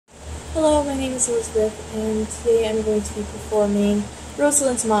Hello, my name is Elizabeth, and today I'm going to be performing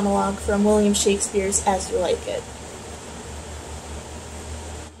Rosalind's monologue from William Shakespeare's As You Like It.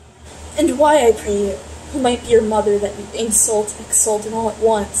 And why, I pray you, who might be your mother, that you insult, exult, and all at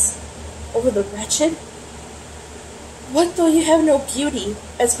once, over the wretched? What though you have no beauty,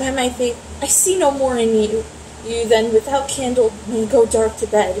 as by my faith I see no more in you than without candle may go dark to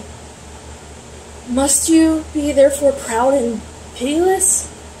bed? Must you be therefore proud and pitiless?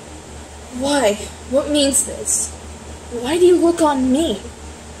 Why, what means this? Why do you look on me?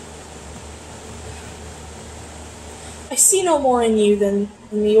 I see no more in you than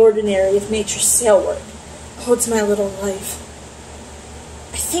in the ordinary of nature's sail work. Oh, it's my little life.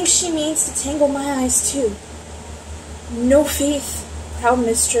 I think she means to tangle my eyes too. No faith, proud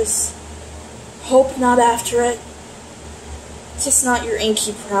mistress, hope not after it. 'Tis not your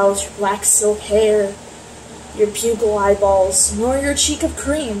inky brows, your black silk hair, your bugle eyeballs, nor your cheek of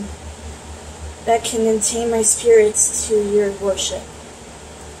cream, that can attain my spirits to your worship.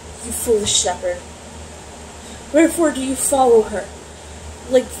 You foolish shepherd, wherefore do you follow her,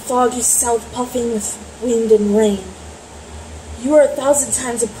 like the foggy south puffing with wind and rain? You are 1,000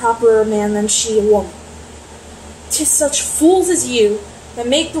 times a properer man than she a woman. 'Tis such fools as you that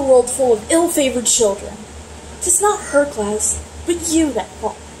make the world full of ill-favored children. 'Tis not her class, but you that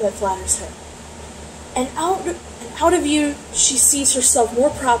flatters her. And out of you she sees herself more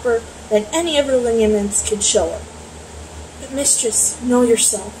proper than any of her lineaments could show her. But mistress, know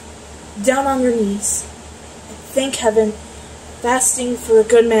yourself, down on your knees, and thank heaven, fasting for a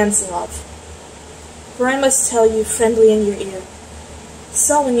good man's love. For I must tell you friendly in your ear,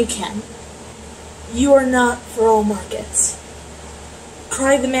 sell when you can. You are not for all markets.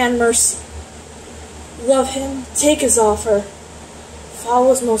 Cry the man mercy. Love him, take his offer.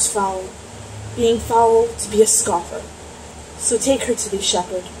 Foul is most foul, being foul to be a scoffer. So take her to thee,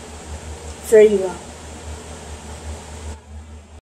 shepherd. Fare you well.